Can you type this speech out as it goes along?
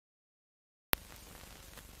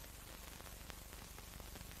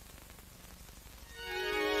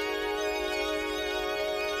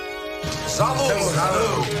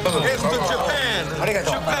It's to Japan.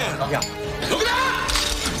 Japan. Yeah. Look at that!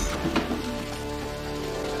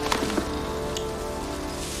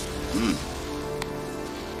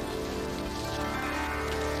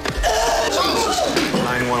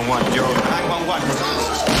 911, Joe. 911.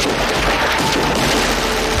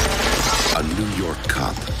 A New York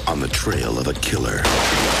cop on the trail of a killer.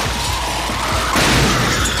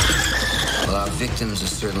 Well, our victims are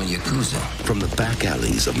certainly Yakuza. From the back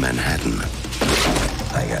alleys of Manhattan.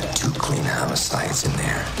 I got 2 clean homicides in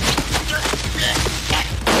there.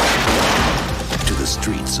 To the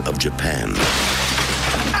streets of Japan.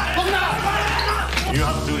 You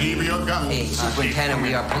have to leave your gun. Hey, Superintendent,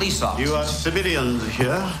 we are police officers. You are civilians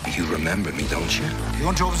here. You remember me, don't you? You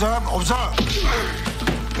want to observe? Observe.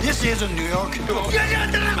 This isn't New York.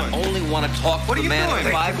 I only want to talk to the man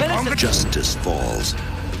in 5 minutes. Justice falls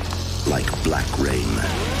like black rain.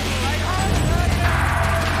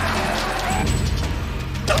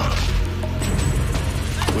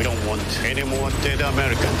 We don't want any more dead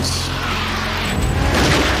Americans.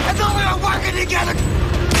 I thought we were working together.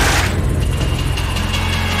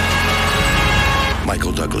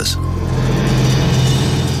 Michael Douglas.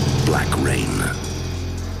 Black Rain.